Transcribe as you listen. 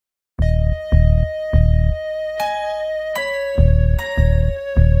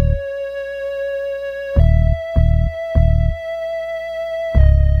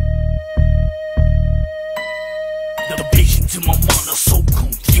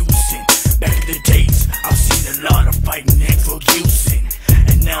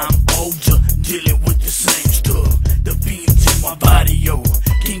I'm older, dealing with the same stuff. The fiends in my body, yo,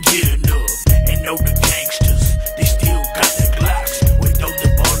 can't get enough. And know the gangsters, they still got their Glocks. With all the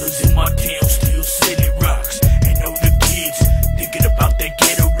ballers in my town, still selling rocks. And know the kids thinking about their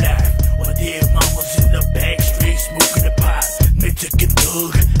ghetto life, while their mamas in the back street smoking the pot. Mexican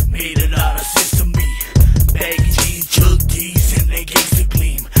thug made a lot of sense to me. Baggy jeans, Chuck D's, and they gangsta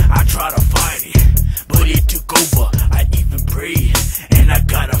gleam. I try to fight it, but it took over. I even prayed, and I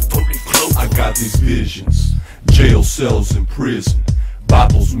got a fully cloak. I got these visions, jail cells in prison,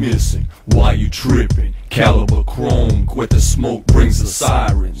 bottles missing, why you tripping? Caliber chrome, quit the smoke brings the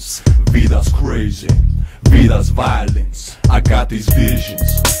sirens. Vidas crazy, vidas violence. I got these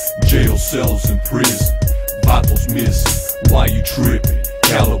visions, jail cells in prison, bottles missing, why you tripping?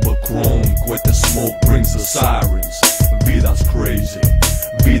 Caliber chrome, quit the smoke brings the sirens. Vidas crazy,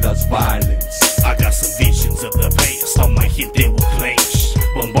 vidas violence. I got some visions of the past, on my hit they will clash.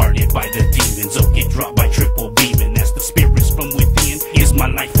 Bombarded by the demons, or get dropped by triple beaming. As the spirits from within, is my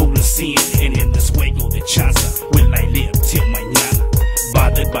life full of sin. And in this juego de chanza, will I live till mañana?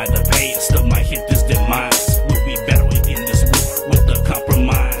 Bothered by the past of my hit this demise. Will we battle it in this war with the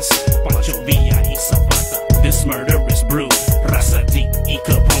compromise? Pancho Villa y Zapata, this murderous brew. Raza deep, y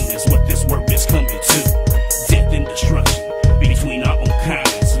Capone is what this world is coming to. Death and destruction between our own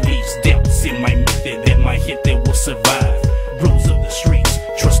kinds leaves doubts in my method that my hit they will survive. Rules of the streets,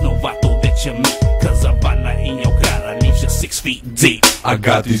 trust no vato that you meet, cause a bala in your cara leaves you 6 feet deep. I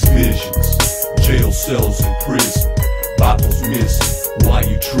got these visions, jail cells in prison, bottles missing, why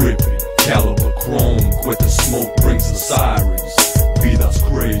you tripping? Caliber chrome, quit the smoke brings the sirens. Vidas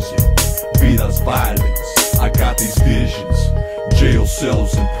crazy, vidas violence. I got these visions, jail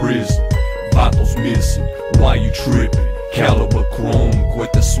cells in prison, bottles missing, why you tripping? Caliber chrome,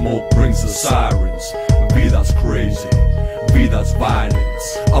 quit the smoke brings the sirens. Vidas crazy, vidas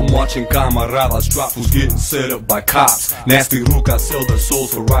violence. I'm watching camaradas drop who's getting set up by cops. Nasty rucas sell their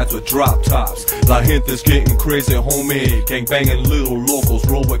souls for rides with drop tops. La gente's getting crazy, homie. Gang banging little locals,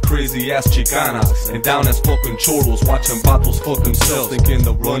 roll with crazy ass Chicanas. And down as fucking choros, watching vatos fuck themselves, thinking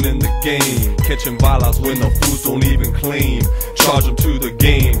they're running the game. Catching balas when the fools don't even claim. Charge them to the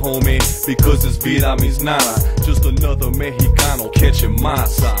game, homie, because this vida means nada. Just another Mexicano catching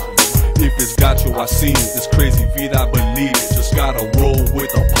masa. If it's got you, I seen it. This crazy vida, I believe it. Just gotta roll with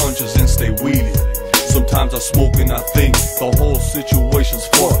the punches and stay weeded. Sometimes I smoke and I think the whole situation's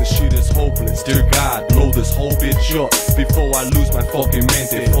fucked. This shit is hopeless. Dear God, blow this whole bitch up before I lose my fucking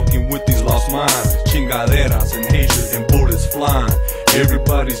mente. Fucking with these lost minds, chingaderas and hatred and bullets flying.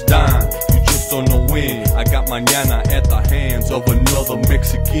 Everybody's dying, you just don't know when. I got mañana at the hands of another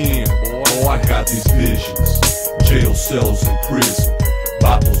Mexican. Boy, I got these visions, jail cells in prison,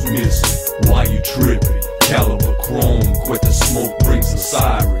 bottles missing, why you tripping? Caliber chrome, quit the smoke brings the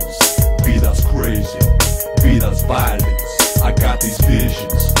sirens. Vidas crazy, vidas violence. I got these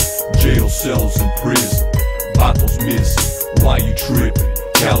visions, jail cells in prison, bottles missing, why you tripping?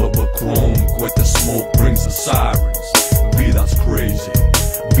 Caliber chrome, quit the smoke brings the sirens. Vidas crazy,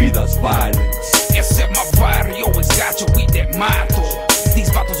 vidas violence. Ese es my barrio, it's got you with that mato.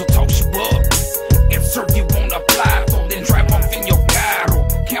 These vatos will talk you up and serve you on a plato, then drive off in your carro,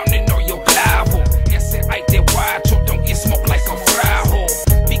 counting all your clavo. Ese ay te guacho, don't get smoked like a frajo,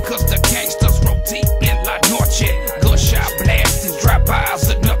 because the gangsters roll deep in La Noche. Gunshot blastings, drive-bys,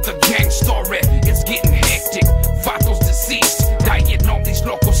 another gang story. It's getting hectic, vatos deceased, dying on these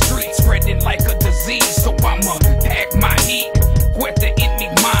local streets, spreading like a disease. So I'ma pack my heat, cuete en mi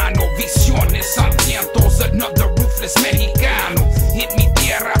mano, visiones, hambrientos, another ruthless Mexicano. Hit me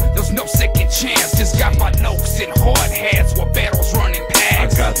tierra, there's no second chance. Just got my notes in hard hats with barrels running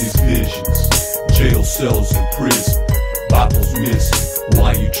past. I got these visions, jail cells in prison, bottles missing,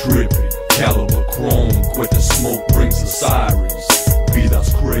 why you tripping? Caliber chrome, quit the smoke brings the sirens.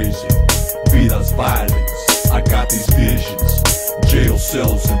 Vidas crazy, vidas violence. I got these visions, jail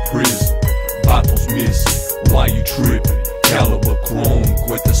cells in prison, bottles missing, why you tripping? Caliber chrome,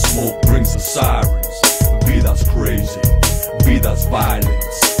 quit the smoke brings the sirens. Vidas crazy, vidas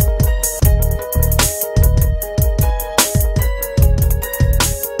violence.